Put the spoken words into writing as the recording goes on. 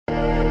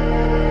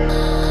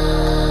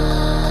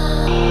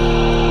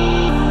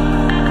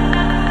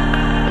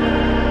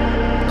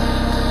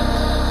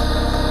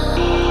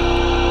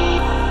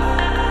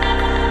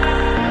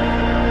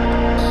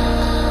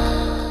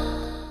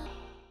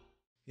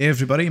Hey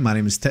everybody, my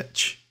name is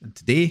Tich, and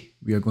today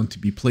we are going to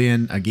be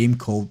playing a game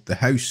called The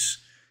House,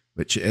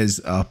 which is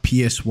a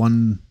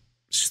PS1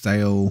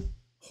 style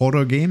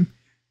horror game,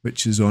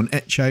 which is on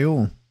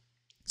itch.io.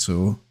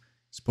 So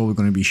it's probably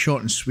going to be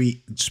short and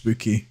sweet and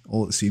spooky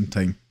all at the same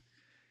time.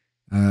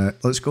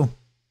 Let's go.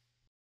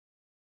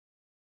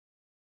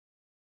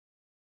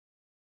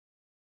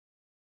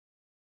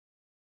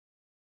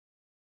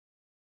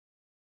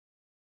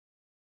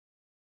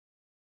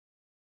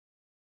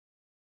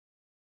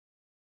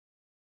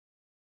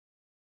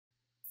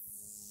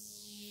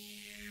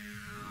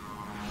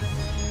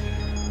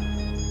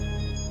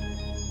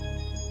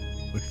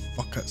 Holy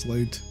fuck, that's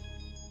loud.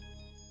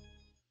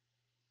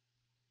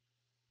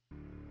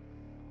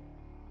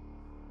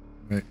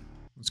 Right,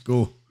 let's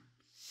go.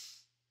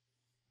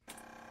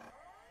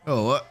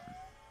 Oh, what?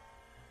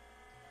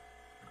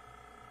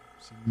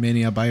 See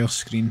many a BIOS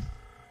screen.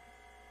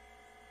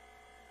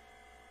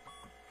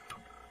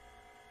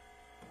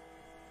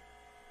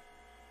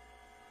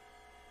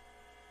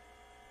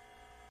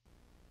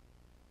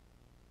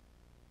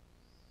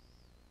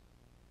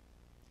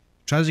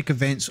 Tragic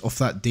events of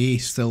that day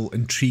still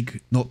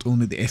intrigue not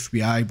only the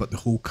FBI but the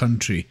whole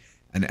country,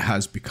 and it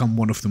has become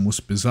one of the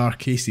most bizarre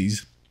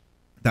cases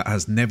that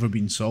has never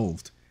been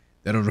solved.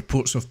 There are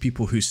reports of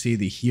people who say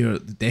they hear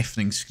the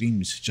deafening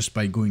screams just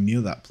by going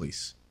near that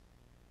place.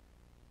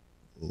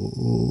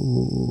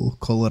 Oh,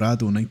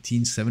 Colorado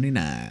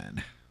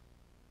 1979.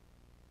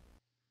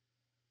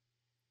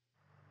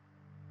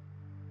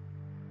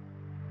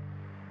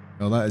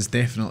 Well, that is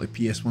definitely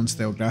PS1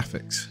 style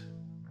graphics.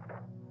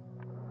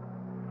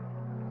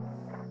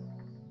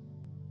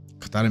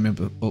 I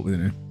remember what we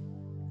know.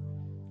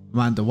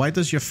 Amanda, why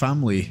does your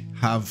family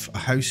have a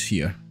house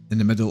here in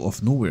the middle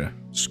of nowhere?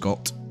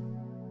 Scott.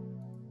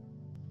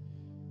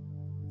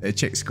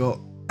 Check Scott.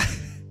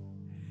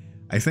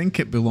 I think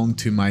it belonged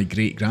to my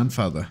great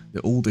grandfather.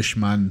 The oldish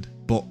man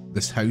bought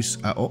this house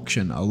at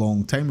auction a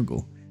long time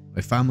ago.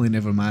 My family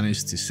never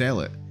managed to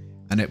sell it,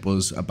 and it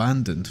was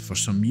abandoned for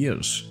some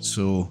years,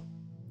 so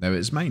now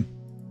it's mine.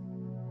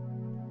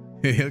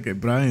 Hey, look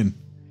at Brian.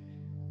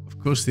 Of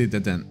course they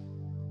didn't.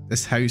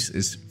 This house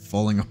is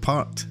falling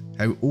apart.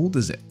 How old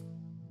is it?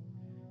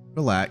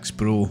 Relax,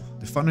 bro.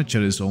 The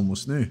furniture is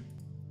almost new.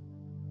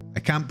 I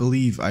can't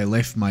believe I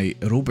left my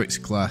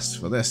aerobics class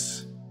for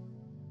this.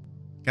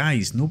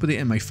 Guys, nobody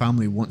in my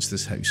family wants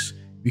this house.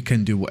 We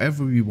can do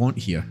whatever we want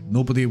here.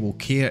 Nobody will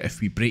care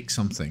if we break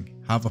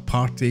something, have a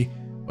party,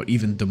 or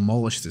even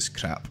demolish this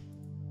crap.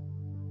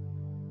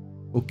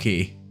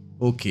 Okay,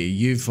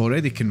 you've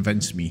already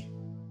convinced me.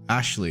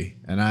 Ashley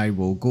and I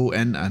will go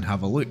in and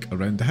have a look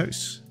around the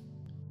house.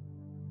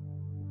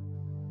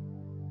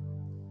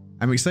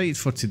 I'm excited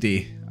for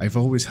today. I've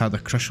always had a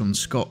crush on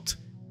Scott.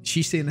 Is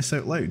she saying this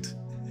out loud?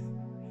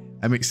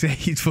 I'm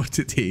excited for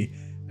today.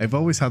 I've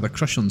always had a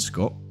crush on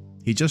Scott.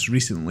 He just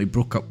recently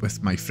broke up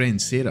with my friend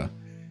Sarah,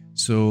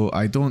 so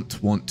I don't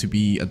want to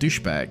be a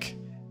douchebag.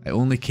 I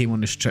only came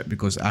on this trip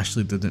because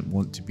Ashley didn't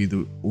want to be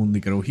the only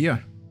girl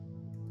here.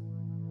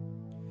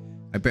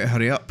 I better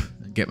hurry up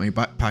and get my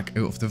backpack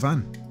out of the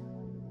van.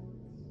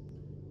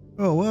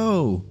 Oh,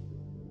 whoa.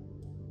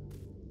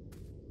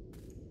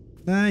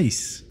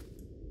 Nice.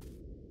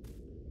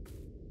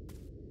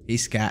 Hey,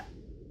 Scott.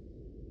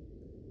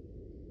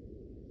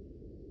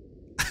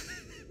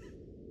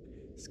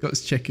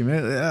 Scott's checking him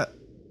out like that.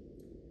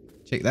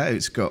 Check that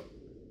out, Scott.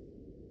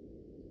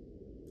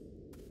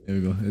 There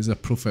we go. There's a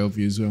profile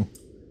view as well.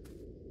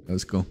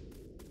 Let's go.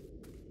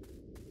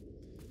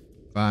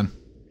 Van.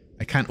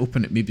 I can't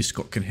open it. Maybe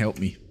Scott can help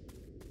me.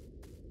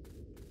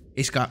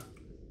 Hey, Scott.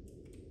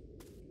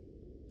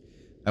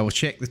 I will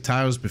check the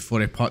tires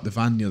before I park the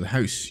van near the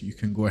house. You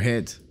can go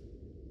ahead.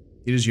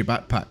 Here's your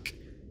backpack.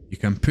 You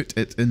can put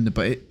it in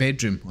the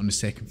bedroom on the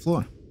second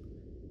floor.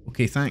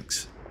 Okay,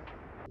 thanks.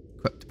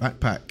 Equipped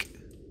backpack.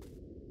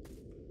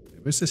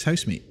 Where's this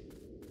housemate?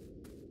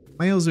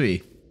 Miles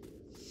away.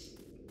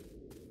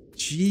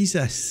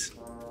 Jesus.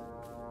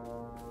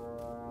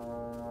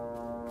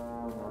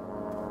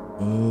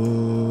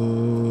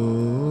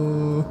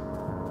 Oh.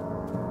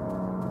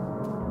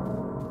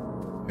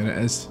 There it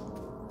is.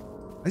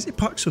 Why is it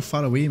parked so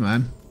far away,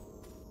 man?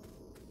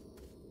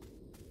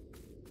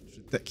 It's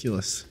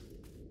ridiculous.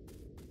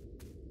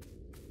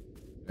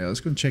 Right,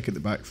 let's go and check at the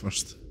back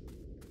first.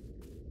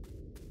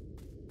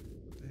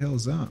 What the hell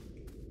is that?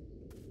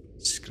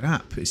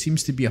 Scrap. It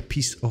seems to be a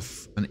piece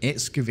of an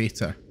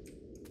excavator.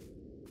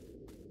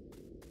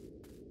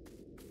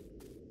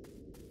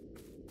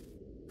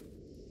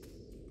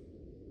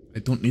 I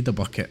don't need a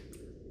bucket.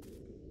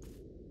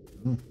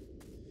 Oh. Look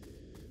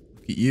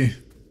at you.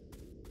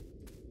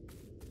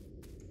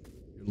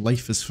 Your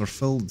life is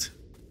fulfilled.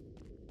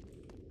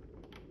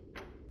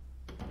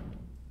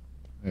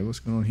 Right, what's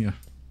going on here?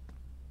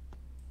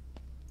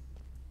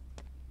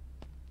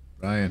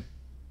 Brian.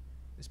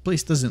 This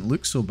place doesn't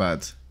look so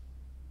bad.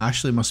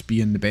 Ashley must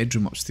be in the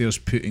bedroom upstairs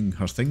putting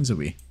her things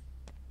away.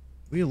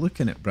 What are you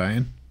looking at,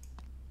 Brian?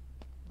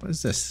 What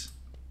is this?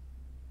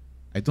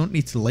 I don't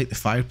need to light the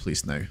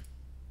fireplace now.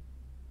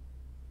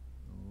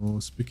 Oh,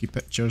 spooky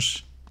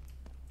pictures.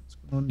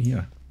 on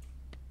here?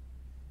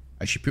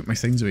 I should put my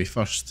things away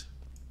first.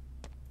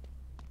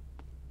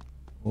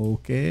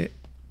 Okay.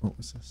 What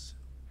was this?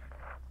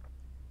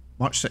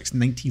 March 6,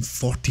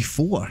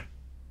 1944.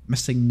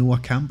 Missing Noah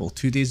Campbell.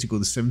 2 days ago,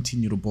 the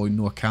 17-year-old boy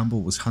Noah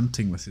Campbell was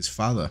hunting with his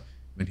father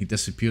when he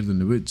disappeared in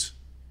the woods.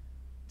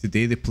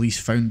 Today, the police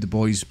found the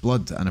boy's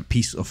blood and a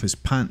piece of his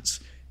pants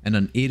in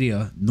an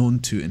area known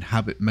to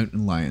inhabit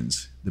mountain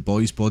lions. The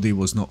boy's body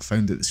was not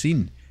found at the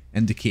scene,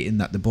 indicating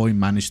that the boy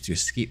managed to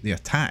escape the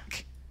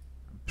attack.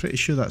 I'm pretty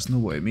sure that's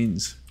not what it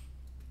means.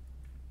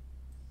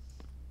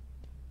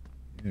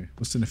 Here,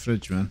 what's in the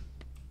fridge, man?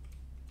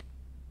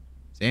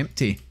 It's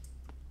empty.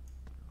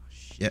 Oh,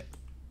 shit.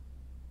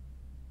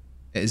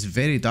 It is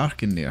very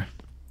dark in there.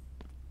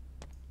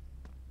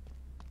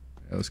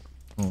 Oh,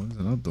 there's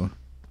another door.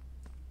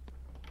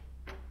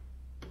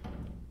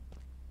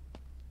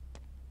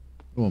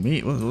 Oh,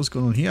 mate, what's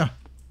going on here?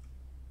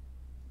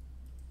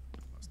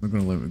 It's not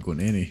going to let me go in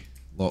any.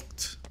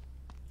 Locked.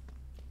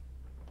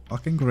 I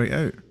can go right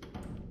out.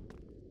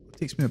 It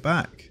takes me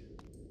back.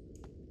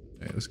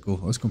 Right, let's go.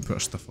 Let's go and put our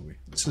stuff away.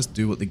 Let's just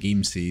do what the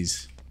game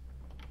says.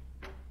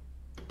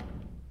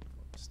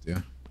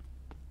 Upstairs.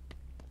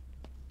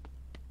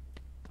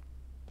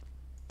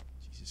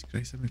 Jesus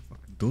Christ, how many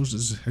fucking doors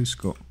does this house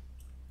got?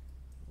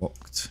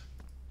 Locked.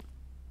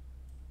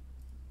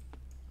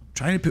 I'm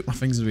trying to put my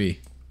things away.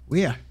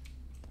 Where?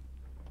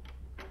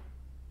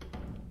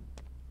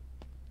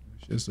 There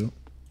she is though.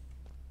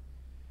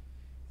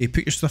 Hey,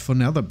 put your stuff on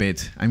the other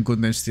bed. I'm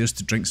going downstairs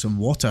to drink some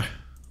water.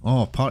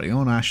 Oh, party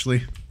on,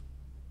 Ashley.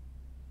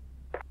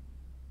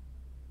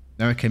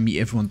 Now I can meet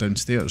everyone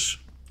downstairs.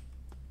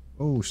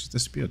 Oh, she's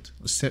disappeared.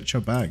 Let's search her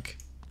bag.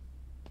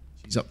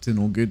 She's up to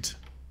no good.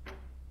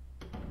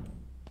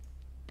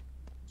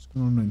 What's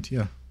going on around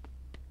here?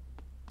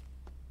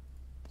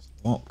 It's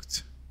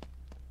locked.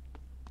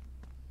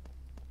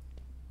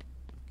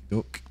 Okey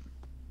doke.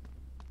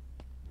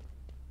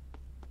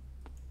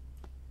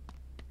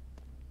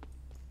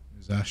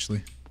 There's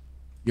Ashley.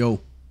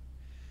 Yo.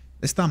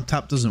 This damn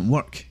tap doesn't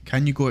work.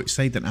 Can you go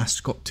outside and ask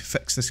Scott to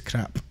fix this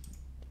crap?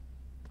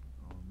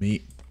 Oh,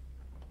 mate.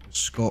 There's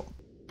Scott.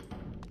 Oh,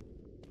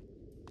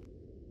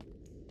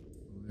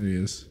 there he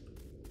is.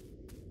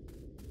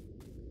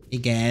 Hey,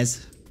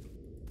 guys.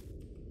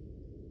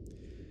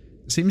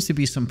 There seems to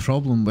be some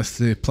problem with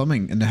the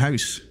plumbing in the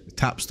house. The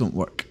taps don't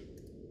work.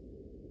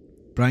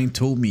 Brian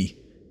told me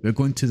we're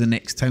going to the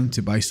next town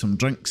to buy some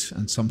drinks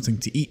and something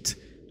to eat.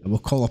 I will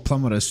call a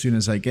plumber as soon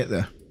as I get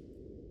there.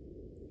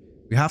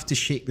 We have to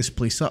shake this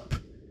place up.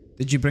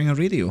 Did you bring a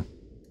radio?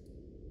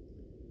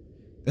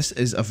 This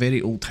is a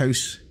very old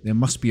house. There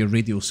must be a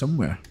radio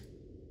somewhere.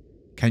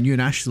 Can you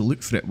and Ashley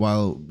look for it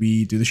while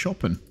we do the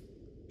shopping?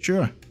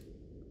 Sure.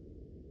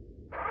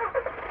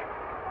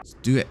 Let's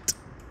do it.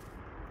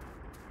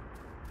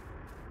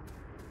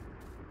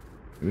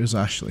 Where's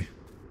Ashley?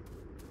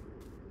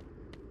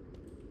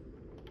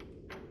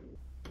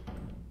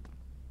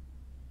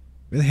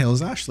 Where the hell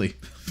is Ashley?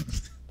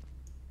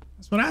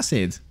 That's what I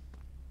said.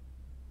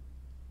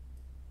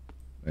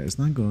 Right, it's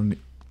not going on.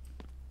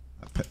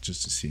 That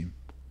picture's the same.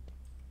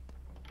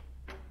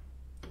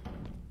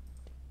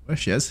 There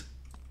she is.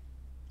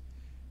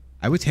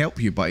 I would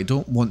help you, but I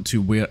don't want to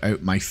wear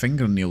out my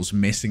fingernails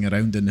messing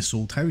around in this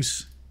old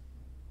house.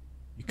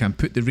 You can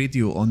put the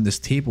radio on this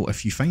table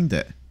if you find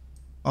it.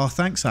 Oh,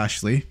 thanks,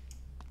 Ashley.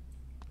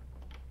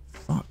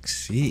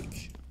 Fuck's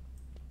sake.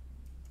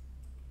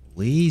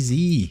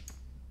 Lazy.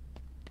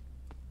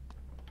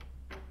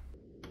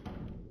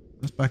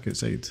 Let's back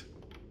outside.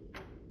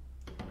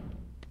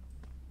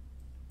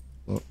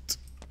 Locked.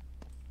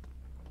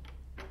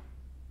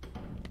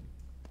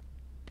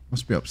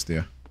 Must be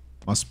upstairs.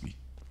 Must be.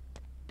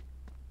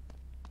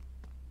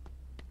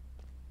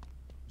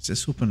 Is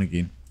this open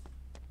again?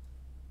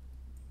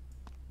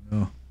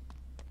 No.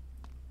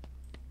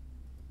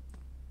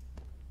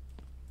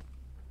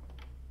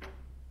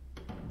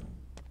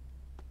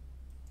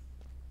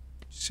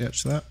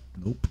 Search that?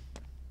 Nope.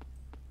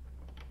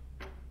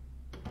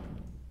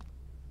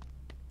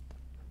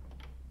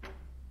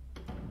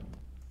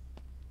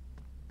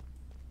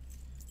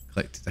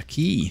 Collected a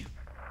key.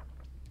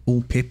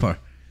 Old paper.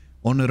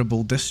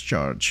 Honourable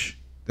discharge.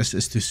 This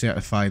is to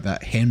certify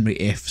that Henry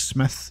F.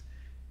 Smith,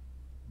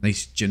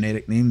 nice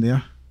generic name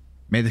there,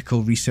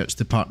 Medical Research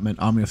Department,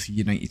 Army of the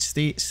United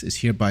States, is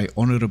hereby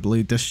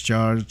honourably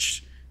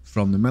discharged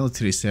from the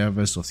military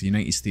service of the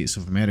United States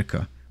of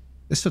America.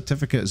 This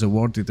certificate is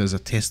awarded as a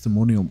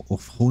testimonial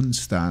of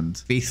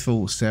Hohenstand,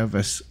 faithful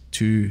service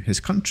to his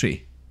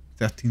country.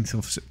 13th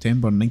of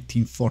September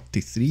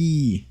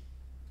 1943.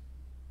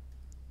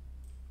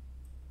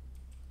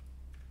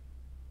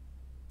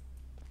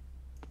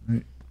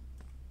 Right.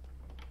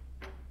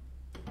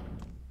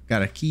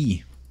 Got a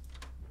key.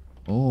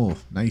 Oh,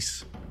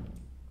 nice.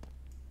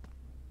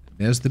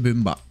 There's the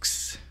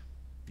boombox.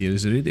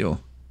 Here's the radio.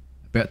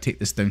 I better take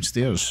this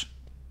downstairs.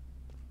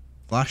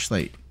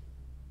 Flashlight.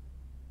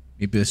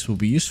 Maybe this will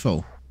be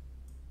useful.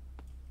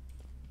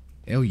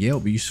 Hell yeah,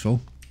 it'll be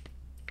useful.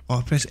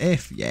 Oh, press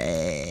F.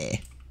 Yeah.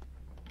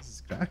 This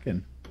is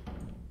cracking.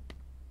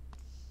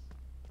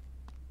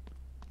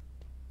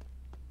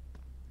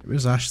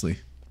 where's Ashley?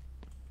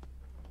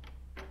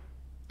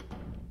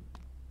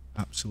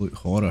 Absolute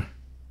horror.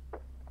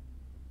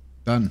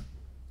 Done.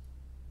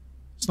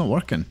 It's not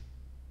working.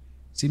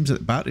 Seems that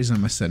the batteries are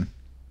missing.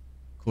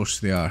 Of course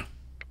they are.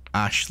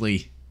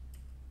 Ashley.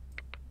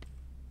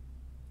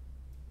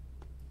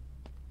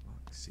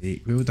 Fuck's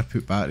sake, where would I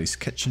put batteries?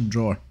 Kitchen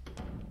drawer.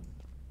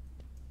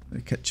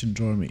 The kitchen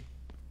drawer, mate.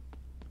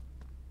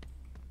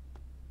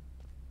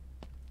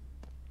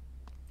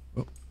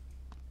 Oh.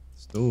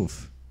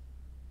 Stove.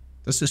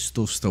 Does this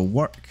stove still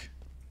work?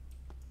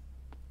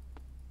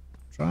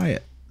 Try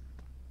it.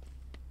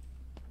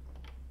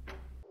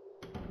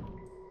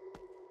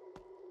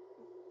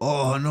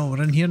 Oh no,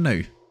 we're in here now.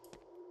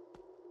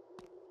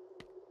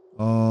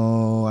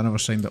 Oh, I never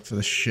signed up for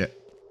this shit.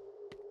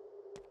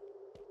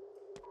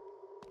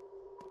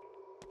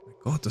 My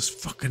god, this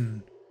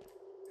fucking...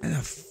 How the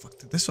fuck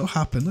did this all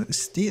happen? Look at the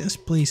state of this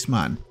place,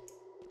 man.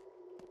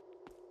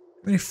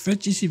 How many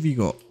fridges have you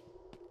got?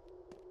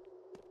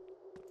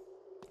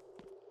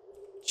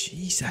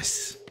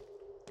 Jesus.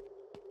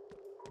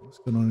 What's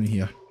going on in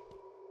here?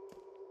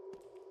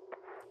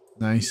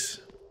 Nice.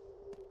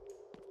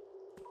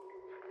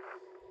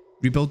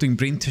 Rebuilding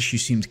brain tissue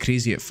seemed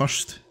crazy at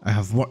first. I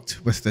have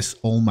worked with this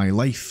all my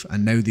life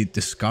and now they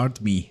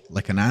discard me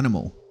like an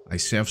animal. I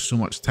served so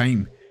much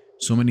time,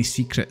 so many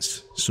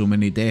secrets, so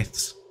many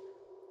deaths.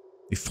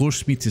 They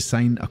forced me to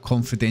sign a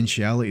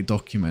confidentiality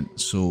document,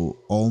 so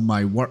all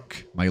my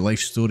work, my life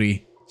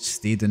story,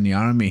 stayed in the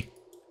army.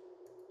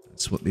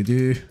 That's what they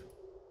do.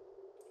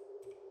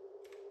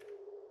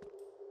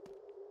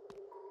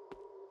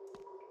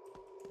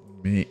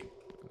 Mate,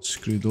 got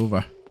screwed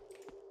over.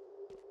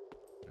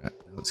 Right,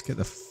 let's get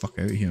the fuck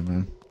out of here,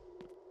 man.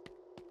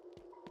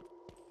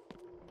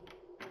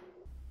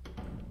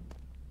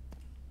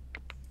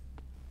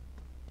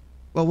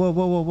 Whoa, whoa,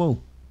 whoa, whoa,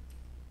 whoa.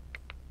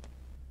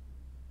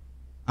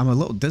 I'm a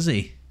little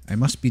dizzy. I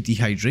must be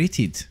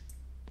dehydrated.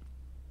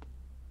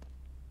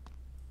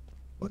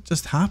 What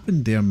just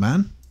happened there,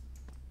 man?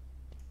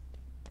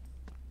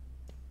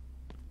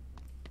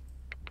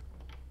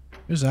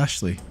 Where's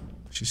Ashley?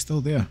 She's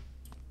still there.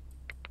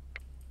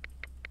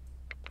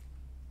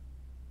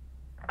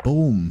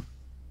 Boom.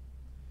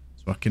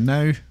 It's working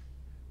now.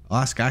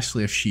 I'll ask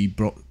Ashley if she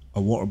brought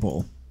a water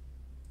bottle.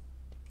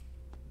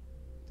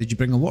 Did you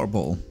bring a water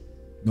bottle?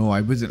 No,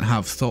 I wouldn't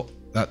have thought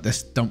that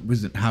this dump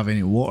wouldn't have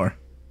any water.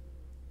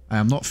 I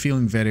am not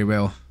feeling very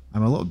well.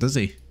 I'm a little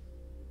dizzy.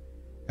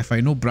 If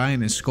I know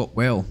Brian and Scott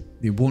well,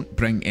 they won't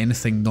bring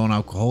anything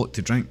non-alcoholic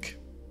to drink.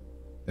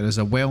 There is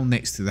a well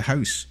next to the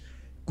house.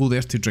 Go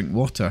there to drink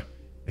water.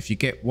 If you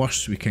get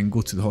worse, we can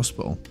go to the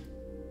hospital.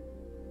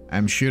 I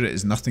am sure it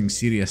is nothing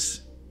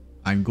serious.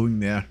 I'm going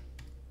there.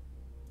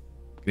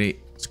 Great.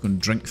 Let's go and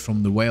drink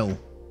from the well.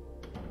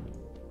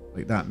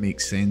 Like that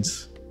makes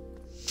sense.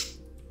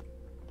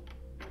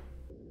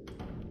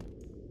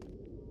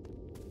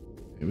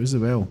 It was the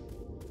well.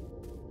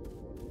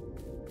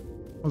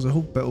 There's a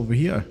whole bit over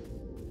here.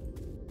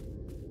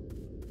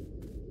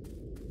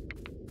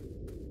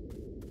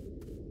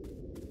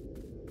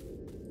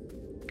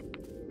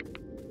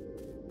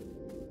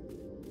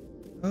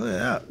 Oh, look at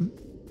that.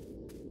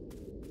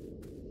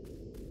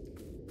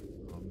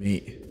 Oh,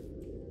 mate.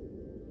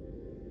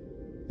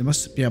 There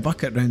must be a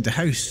bucket around the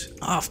house.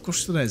 Ah, of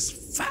course there is.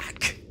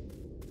 Fuck!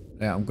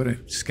 Right, I'm gonna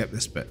skip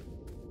this bit.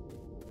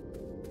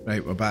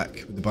 Right, we're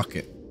back with the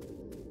bucket.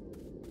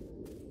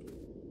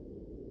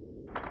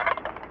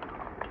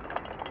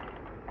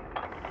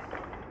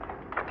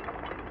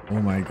 Oh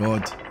my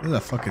god, this is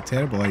a fucking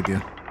terrible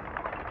idea.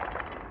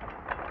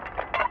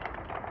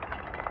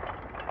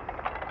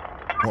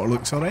 Water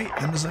looks alright,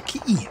 and there's a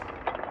key.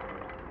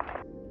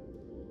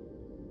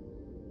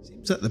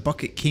 Seems that the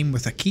bucket came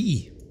with a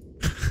key.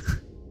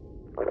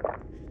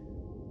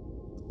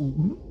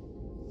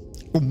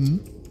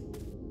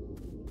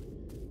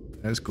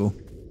 Let's go.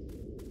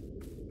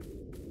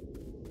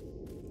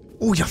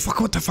 Oh yeah, fuck,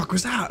 what the fuck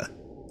was that?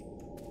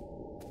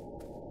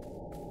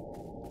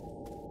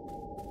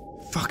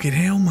 Fucking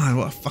hell, man,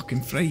 what a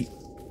fucking fright.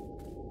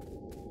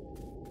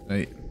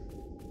 Right.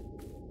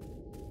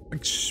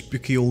 Big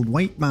spooky old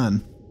white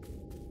man.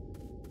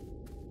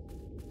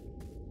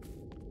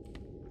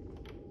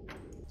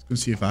 Let's go and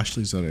see if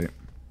Ashley's alright.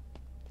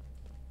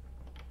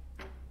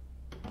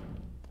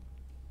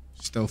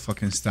 Still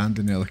fucking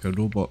standing there like a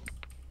robot.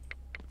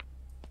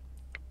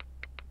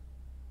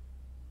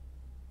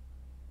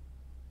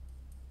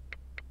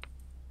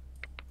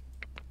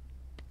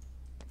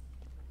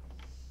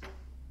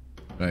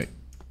 Right.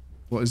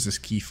 What is this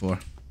key for?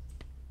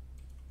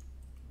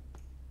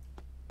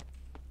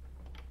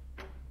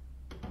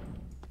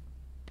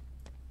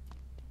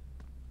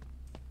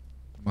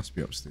 Must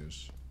be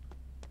upstairs.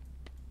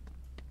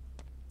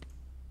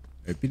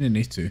 I've been in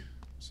A2.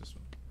 What's this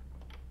one?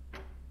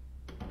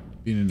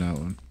 Been in that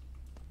one.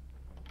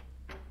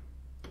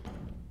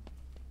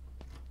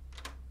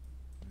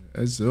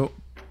 There it is though.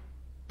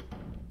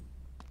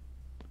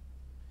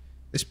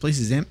 This place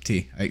is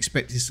empty. I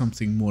expected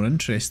something more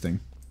interesting.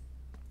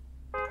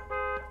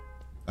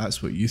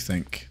 That's what you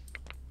think.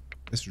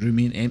 This room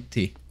ain't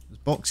empty.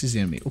 boxes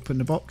here, mate. Open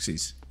the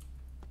boxes.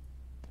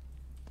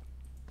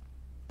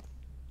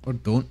 Or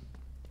don't.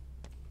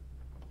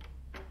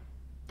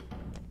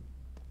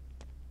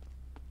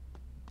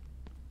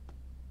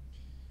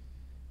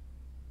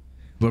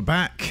 We're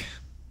back.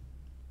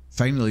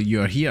 Finally,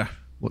 you are here.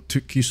 What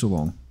took you so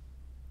long?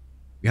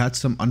 We had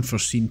some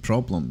unforeseen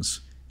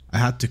problems. I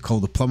had to call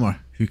the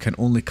plumber, who can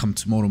only come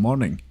tomorrow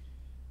morning.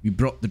 We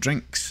brought the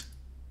drinks.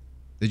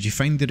 Did you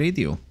find the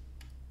radio?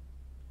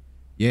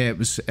 Yeah, it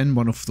was in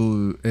one of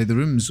the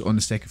rooms on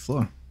the second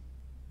floor.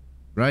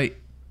 Right.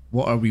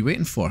 What are we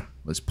waiting for?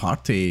 Let's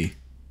party.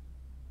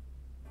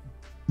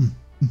 There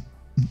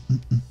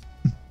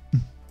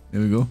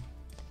we go.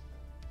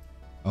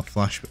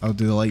 I'll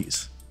do the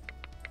lights.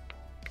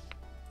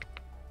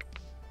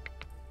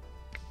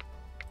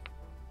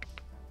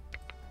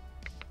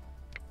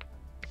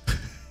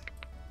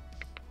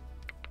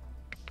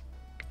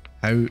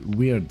 How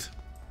weird.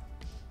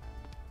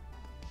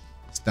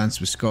 Let's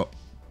dance with Scott.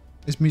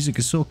 This music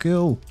is so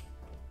cool.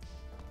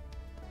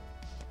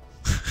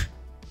 Do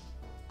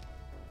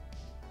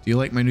you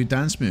like my new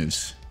dance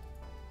moves?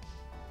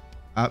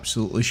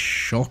 Absolutely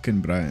shocking,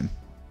 Brian.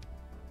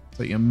 It's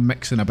like you're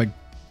mixing a big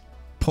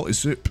pot of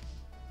soup.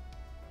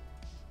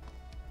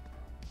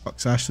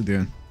 What's Ashley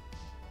doing?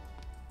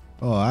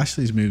 Oh,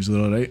 Ashley's moves are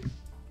alright.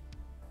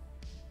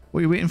 What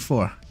are you waiting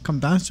for? Come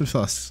dance with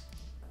us.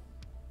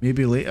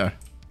 Maybe later.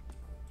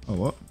 Oh,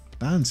 what?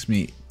 Dance,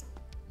 mate.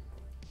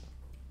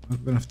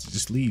 I'm gonna have to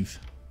just leave.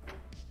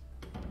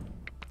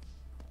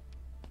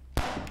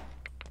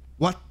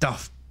 What the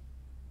f—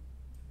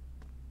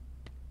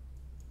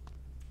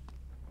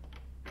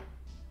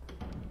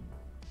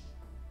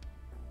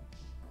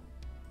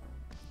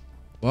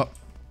 What?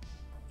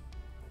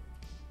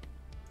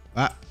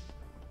 What?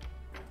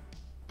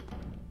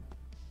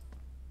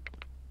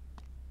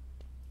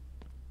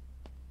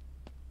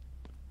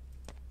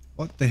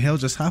 What the hell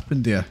just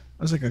happened there?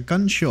 That was like a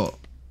gunshot.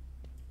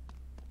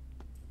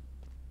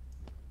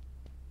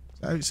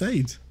 It's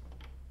outside.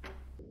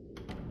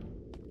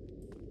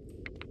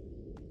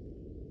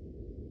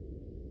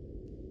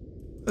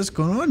 What's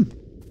going on?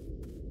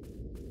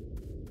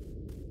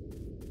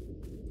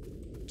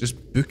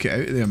 Just book it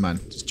out of there, man.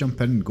 Just jump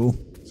in and go.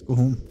 Let's go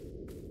home.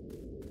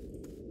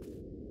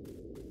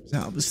 Is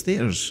that up the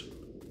stairs?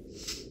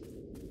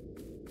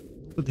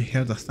 Nobody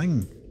heard a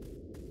thing.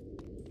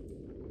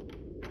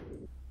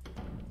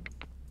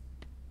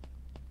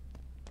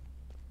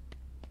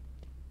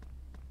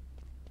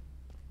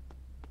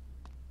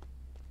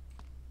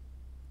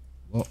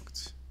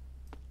 Locked.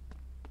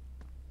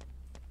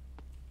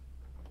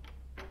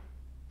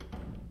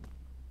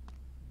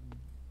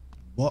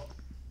 What?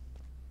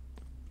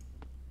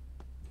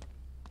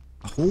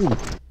 A hole?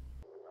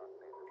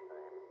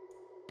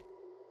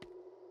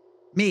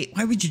 Mate,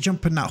 why would you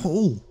jump in that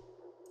hole?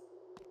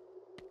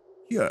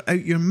 You're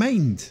out your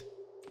mind.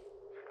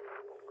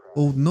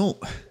 Old note.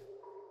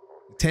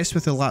 The test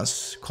with the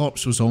last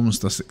corpse was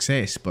almost a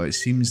success, but it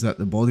seems that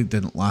the body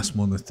didn't last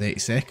more than 30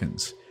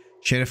 seconds.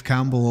 Sheriff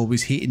Campbell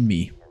always hated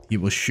me. He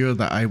was sure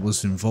that I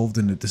was involved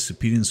in the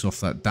disappearance of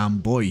that damn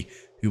boy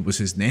who was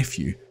his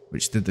nephew,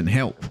 which didn't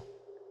help.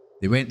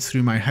 They went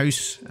through my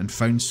house and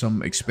found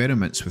some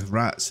experiments with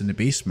rats in the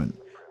basement,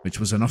 which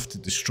was enough to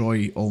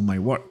destroy all my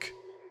work.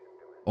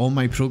 All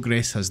my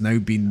progress has now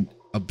been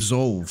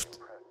absolved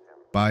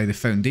by the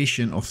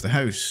foundation of the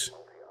house.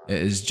 It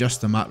is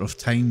just a matter of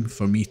time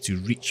for me to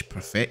reach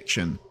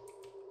perfection.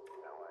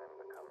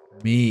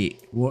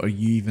 Mate, what are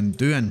you even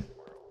doing?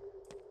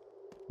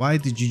 Why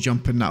did you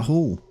jump in that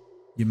hole,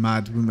 you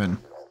mad woman?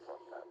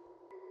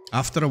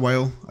 After a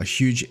while, a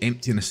huge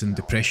emptiness and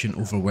depression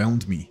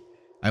overwhelmed me.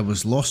 I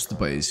was lost,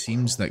 but it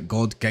seems that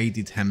God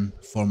guided him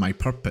for my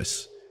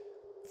purpose.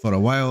 For a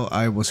while,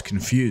 I was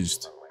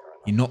confused.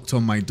 He knocked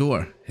on my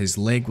door. His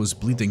leg was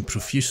bleeding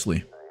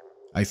profusely.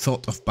 I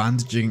thought of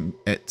bandaging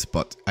it,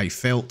 but I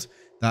felt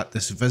that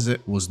this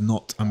visit was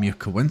not a mere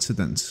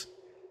coincidence.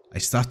 I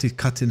started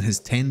cutting his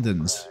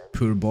tendons,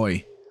 poor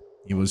boy.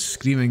 He was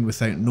screaming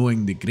without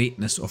knowing the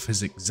greatness of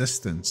his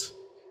existence.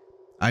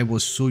 I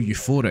was so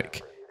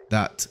euphoric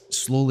that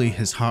slowly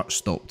his heart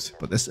stopped,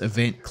 but this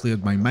event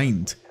cleared my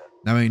mind.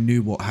 Now I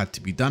knew what had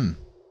to be done.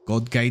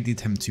 God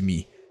guided him to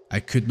me. I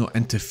could not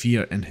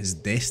interfere in his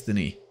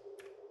destiny.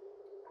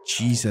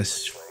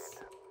 Jesus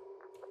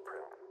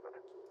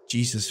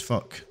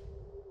fuck.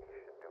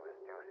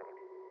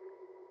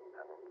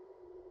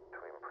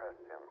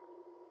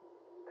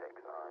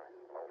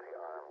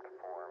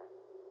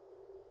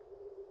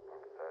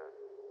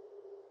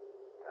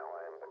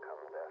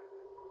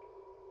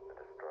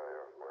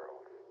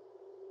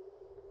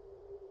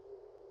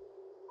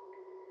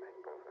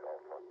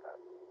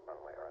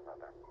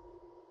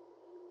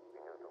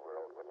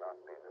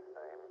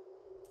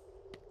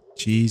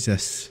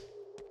 Jesus.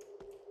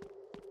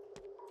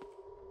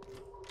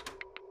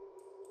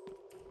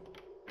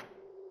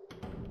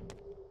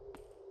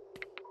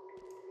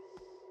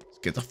 Let's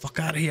get the fuck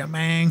out of here,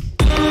 man.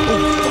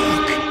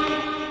 Oh,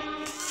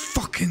 fuck.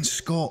 Fucking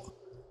Scott.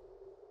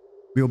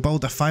 We'll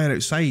build a fire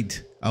outside.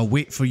 I'll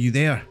wait for you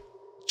there.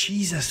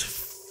 Jesus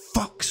fuck.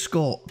 fuck,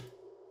 Scott?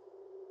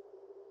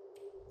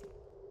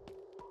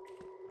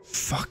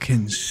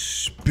 Fucking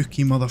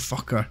spooky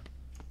motherfucker.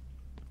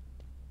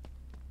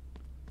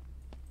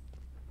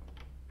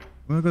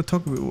 We're going to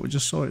talk about what we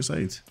just saw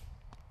outside.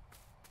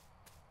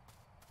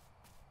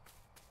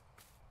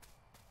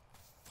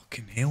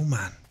 Fucking hell,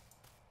 man.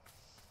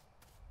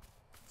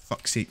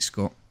 Fuck's sake,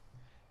 Scott.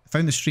 I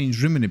found a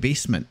strange room in the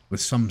basement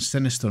with some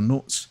sinister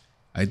notes.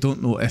 I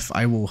don't know if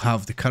I will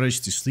have the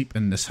courage to sleep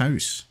in this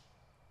house.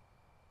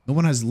 No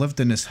one has lived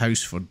in this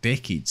house for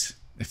decades.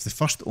 If the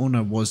first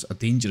owner was a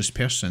dangerous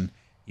person,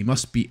 he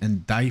must be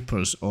in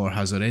diapers or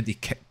has already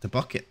kicked the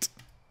bucket.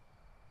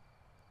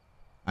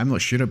 I'm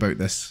not sure about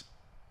this.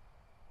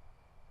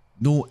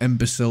 No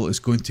imbecile is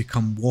going to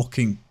come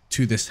walking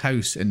to this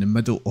house in the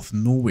middle of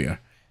nowhere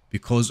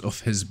because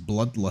of his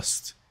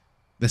bloodlust.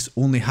 This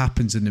only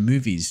happens in the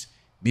movies,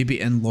 maybe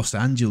in Los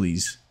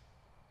Angeles.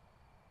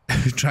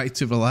 Try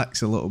to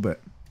relax a little bit.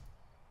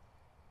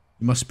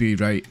 You must be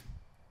right.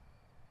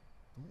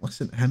 Don't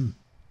listen to him.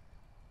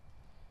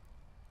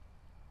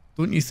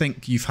 Don't you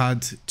think you've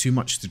had too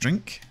much to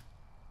drink?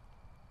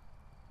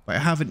 But I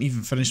haven't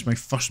even finished my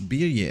first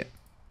beer yet.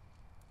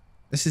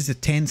 This is the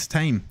 10th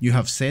time you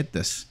have said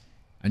this,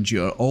 and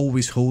you are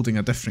always holding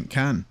a different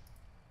can.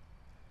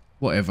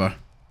 Whatever.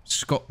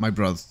 Scott, my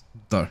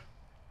brother.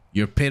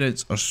 Your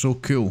parents are so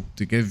cool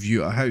to give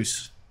you a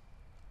house.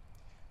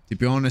 To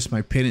be honest,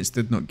 my parents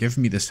did not give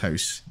me this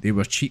house. They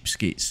were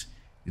cheapskates.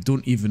 They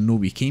don't even know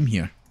we came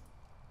here.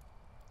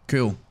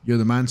 Cool. You're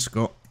the man,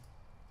 Scott.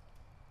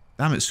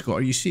 Damn it, Scott.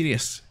 Are you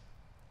serious?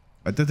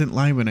 I didn't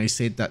lie when I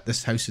said that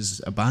this house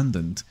is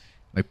abandoned.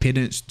 My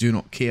parents do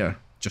not care.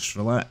 Just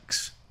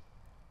relax.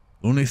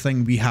 The only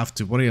thing we have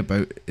to worry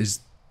about is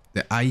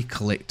the eye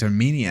collector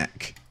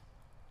maniac.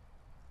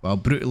 While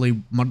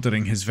brutally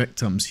murdering his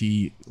victims,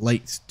 he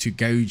liked to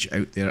gouge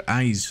out their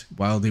eyes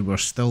while they were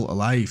still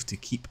alive to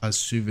keep as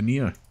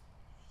souvenir.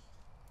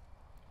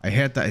 I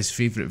heard that his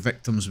favourite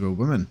victims were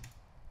women.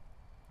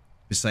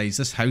 Besides,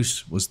 this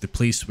house was the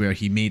place where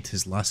he made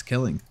his last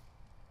killing.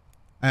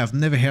 I have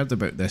never heard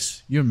about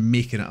this. You're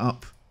making it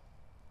up.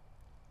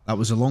 That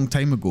was a long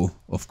time ago.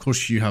 Of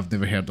course you have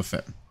never heard of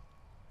it.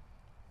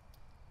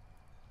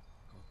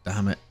 God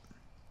damn it.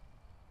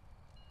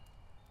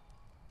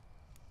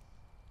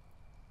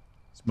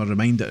 It's my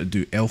reminder to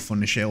do Elf on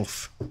the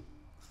Shelf.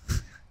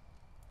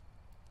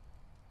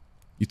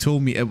 You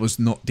told me it was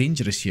not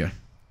dangerous here.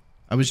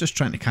 I was just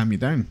trying to calm you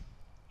down.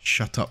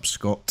 Shut up,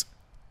 Scott.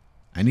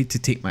 I need to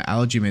take my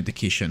allergy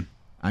medication.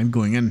 I'm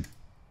going in.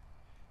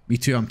 Me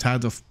too, I'm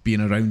tired of being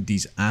around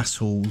these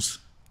assholes.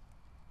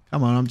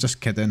 Come on, I'm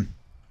just kidding.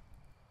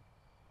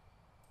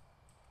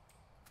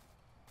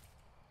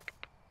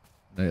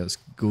 Right, let's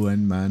go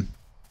in, man.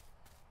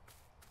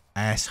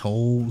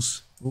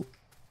 Assholes. Oh.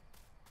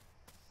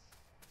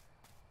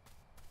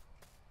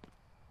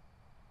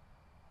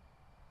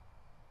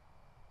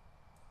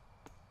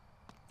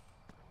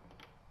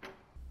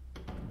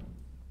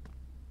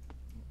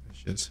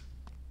 Shit.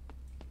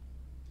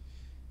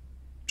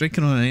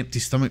 Drinking on an empty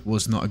stomach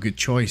was not a good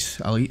choice.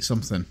 I'll eat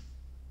something.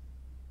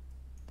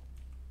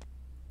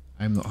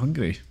 I'm not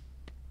hungry.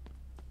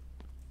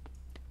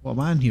 What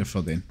am I in here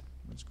for then?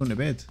 Let's go to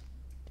bed.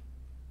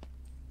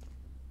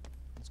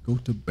 Let's go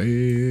to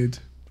bed.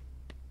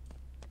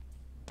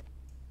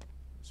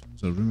 This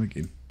one's a room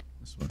again.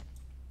 This one.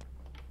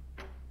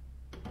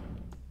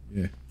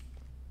 Yeah.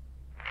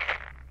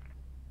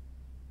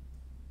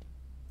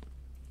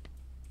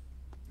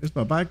 Where's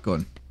my bag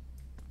gone?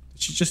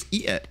 Did she just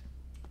eat it?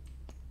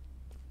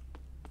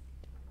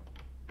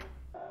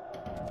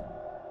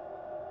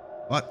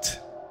 What?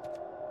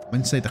 I'm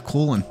inside a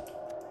colon.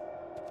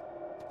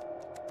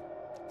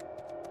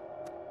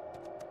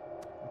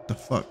 What the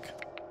fuck?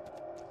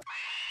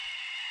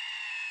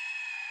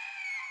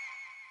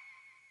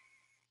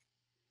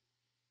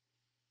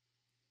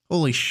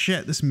 Holy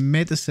shit, this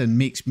medicine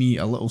makes me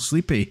a little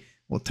sleepy.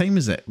 What time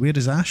is it? Where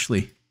is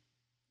Ashley?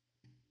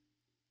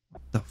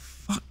 What the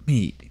fuck,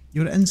 mate?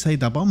 You're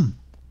inside a bum.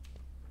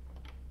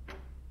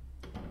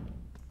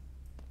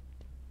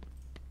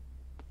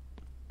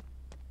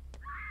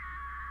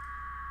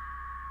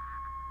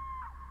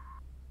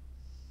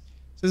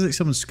 Sounds like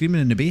someone's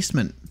screaming in the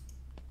basement.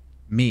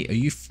 Mate, are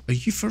you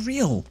for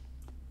real?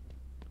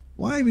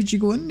 Why would you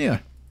go in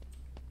there?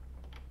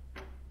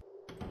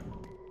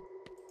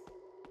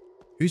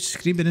 Who's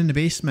screaming in the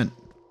basement?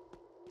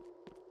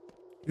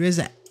 Who is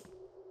it?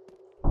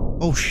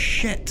 Oh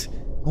shit!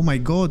 Oh my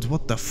god,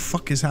 what the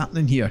fuck is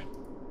happening here?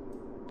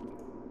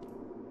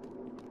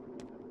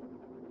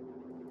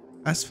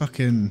 That's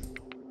fucking...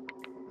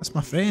 That's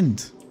my friend.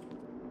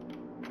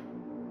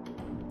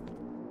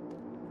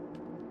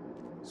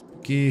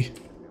 Spooky.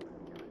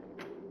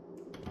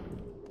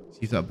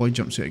 See if that boy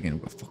jumps out again, I'm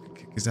gonna fucking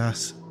kick his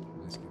ass.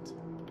 That's good.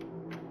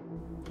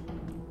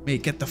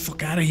 Mate, get the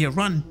fuck out of here,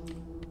 run!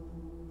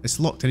 It's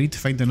locked, I need to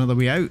find another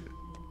way out.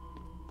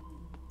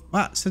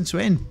 What? Since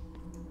when?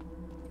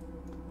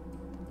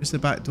 Where's the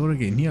back door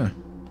again? Here.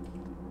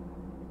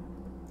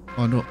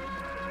 Oh no.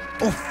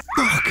 Oh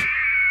fuck!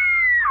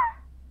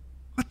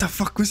 What the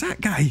fuck was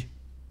that guy?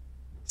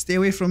 Stay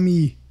away from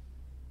me.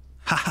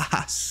 Ha ha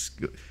ha.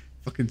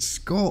 Fucking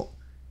Scott.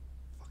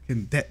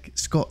 Fucking dick.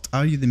 Scott,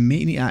 are you the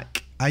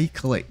maniac eye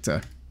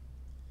collector?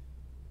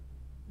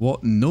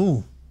 What?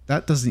 No.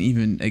 That doesn't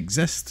even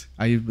exist.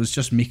 I was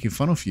just making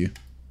fun of you.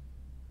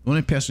 The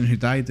only person who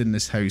died in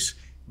this house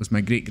was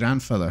my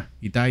great-grandfather.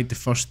 He died the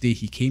first day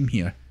he came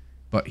here,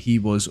 but he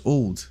was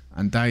old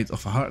and died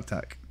of a heart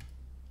attack.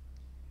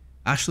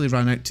 Ashley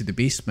ran out to the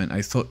basement.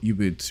 I thought you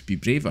would be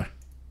braver.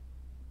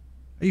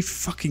 Are you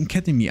fucking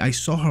kidding me? I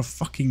saw her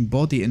fucking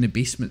body in the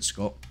basement,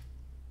 Scott.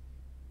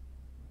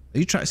 Are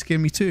you trying to scare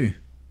me too?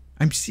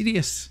 I'm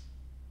serious.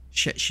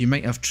 Shit, she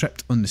might have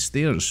tripped on the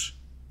stairs.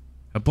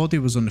 Her body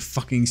was on the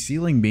fucking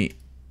ceiling, mate.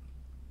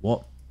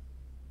 What?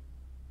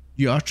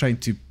 You are trying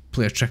to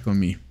play a trick on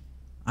me.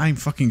 I'm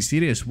fucking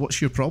serious.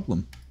 What's your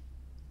problem?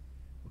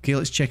 Okay,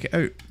 let's check it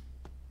out.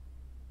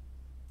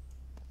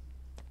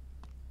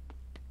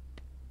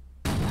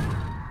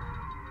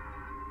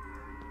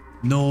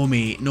 No,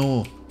 mate,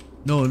 no.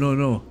 No, no,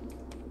 no.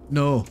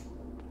 No.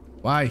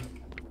 Why?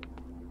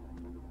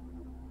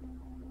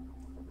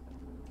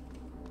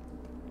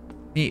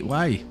 Mate,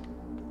 why?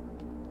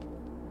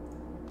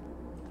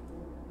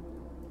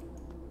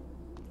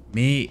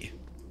 Mate.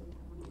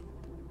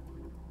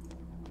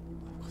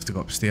 I have to go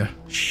upstairs.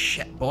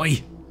 Shit,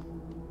 boy.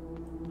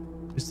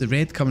 Where's the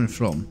red coming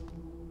from?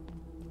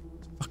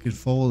 Fucking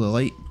follow the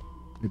light.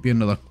 Maybe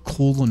another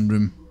colon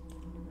room.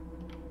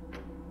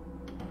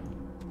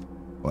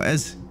 What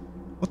is?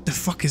 What the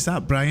fuck is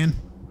that, Brian?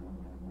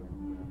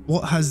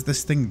 What has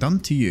this thing done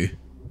to you?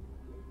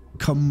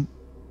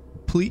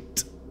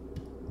 Complete.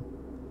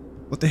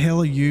 What the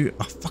hell are you?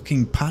 A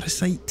fucking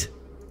parasite?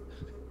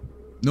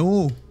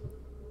 No.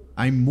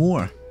 I'm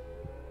more.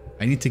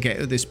 I need to get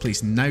out of this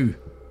place now.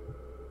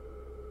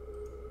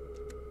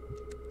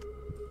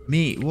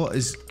 Mate, what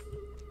is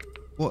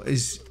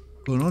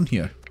going on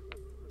here?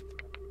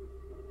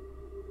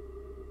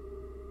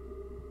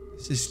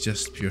 This is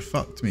just pure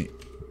fucked, mate.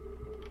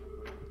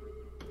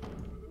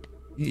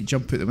 You need to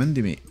jump out the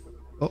window, mate.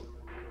 Oh.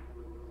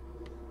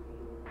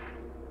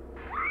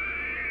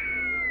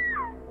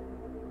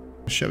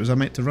 Shit, was I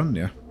meant to run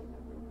there?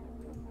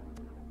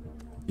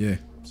 Yeah,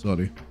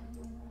 sorry.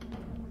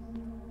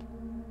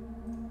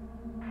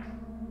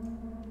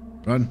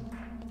 Run.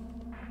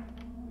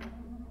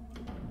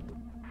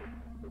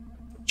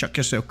 Chuck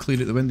yourself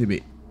clear at the window,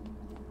 mate.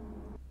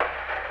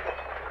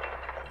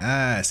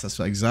 Yes, that's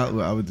exactly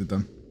what I would have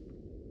done.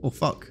 Oh,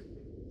 fuck.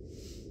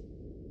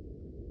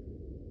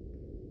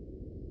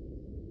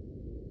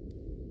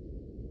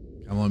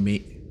 Come on,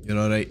 mate. You're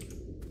alright.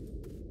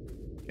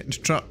 Get in the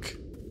truck.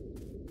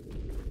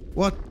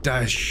 What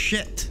the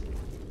shit?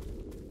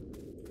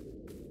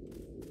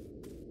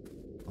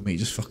 Oh, mate,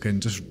 just fucking,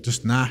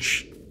 just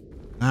Nash.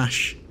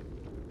 Nash.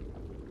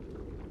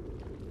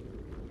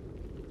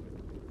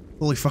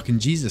 Holy fucking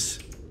Jesus.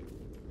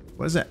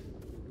 What is it?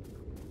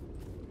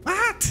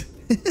 What?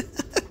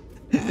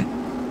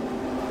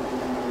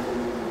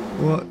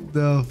 What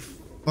the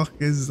fuck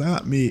is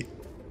that, mate?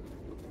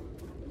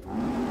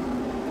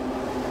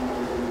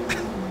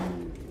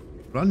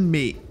 Run,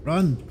 mate,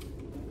 run.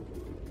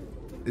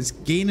 It's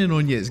gaining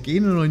on you, it's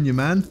gaining on you,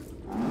 man.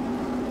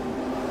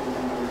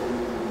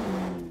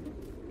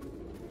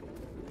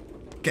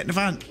 Get in the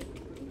van.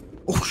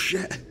 Oh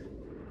shit.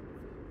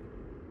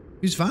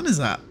 Whose van is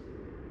that?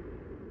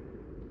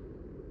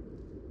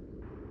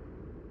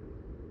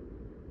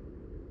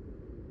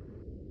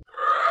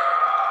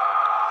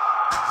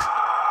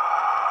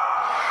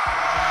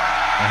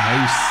 A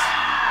house.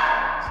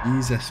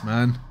 Jesus,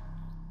 man.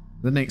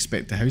 I didn't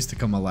expect the house to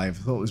come alive.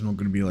 I thought it was more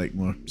going to be like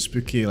more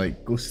spooky,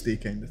 like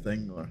ghosty kind of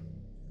thing, or...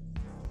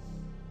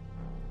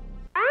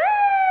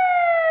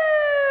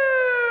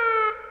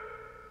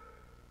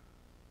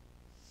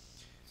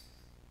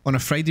 On a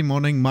Friday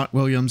morning, Mark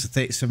Williams, a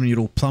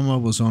 37-year-old plumber,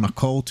 was on a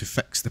call to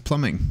fix the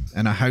plumbing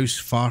in a house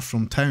far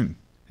from town.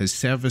 His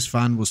service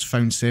van was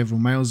found several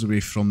miles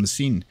away from the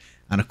scene,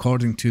 and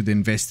according to the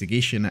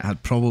investigation, it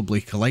had probably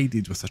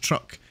collided with a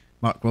truck.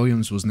 Mark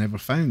Williams was never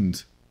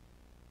found.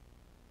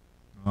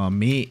 Oh,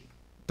 mate.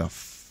 The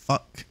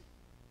fuck?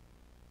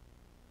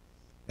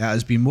 It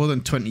has been more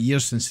than 20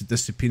 years since the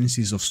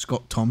disappearances of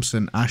Scott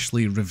Thompson,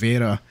 Ashley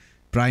Rivera,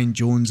 Brian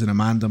Jones and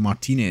Amanda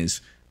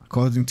Martinez.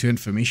 According to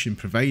information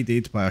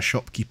provided by a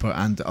shopkeeper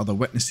and other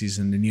witnesses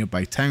in the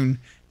nearby town,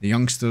 the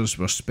youngsters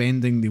were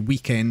spending the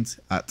weekend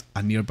at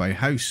a nearby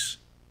house.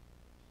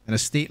 In a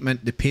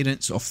statement, the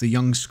parents of the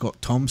young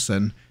Scott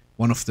Thompson,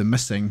 one of the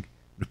missing,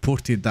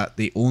 reported that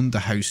they owned a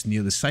house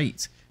near the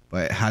site,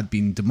 but it had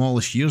been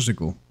demolished years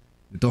ago.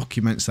 The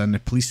documents and the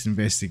police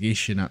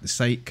investigation at the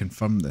site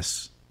confirmed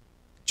this.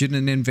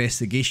 During the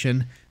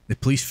investigation, the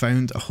police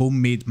found a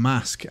homemade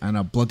mask and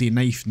a bloody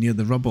knife near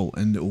the rubble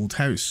in the old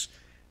house.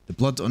 The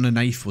blood on the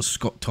knife was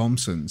Scott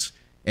Thompson's.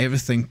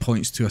 Everything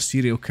points to a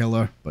serial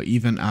killer, but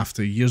even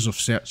after years of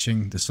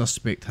searching, the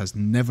suspect has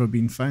never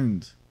been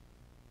found.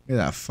 Look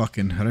at that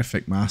fucking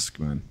horrific mask,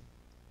 man.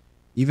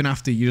 Even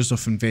after years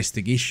of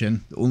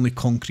investigation, the only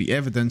concrete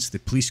evidence the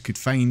police could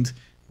find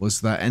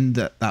was that in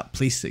that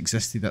place that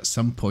existed at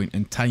some point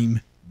in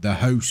time, the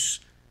house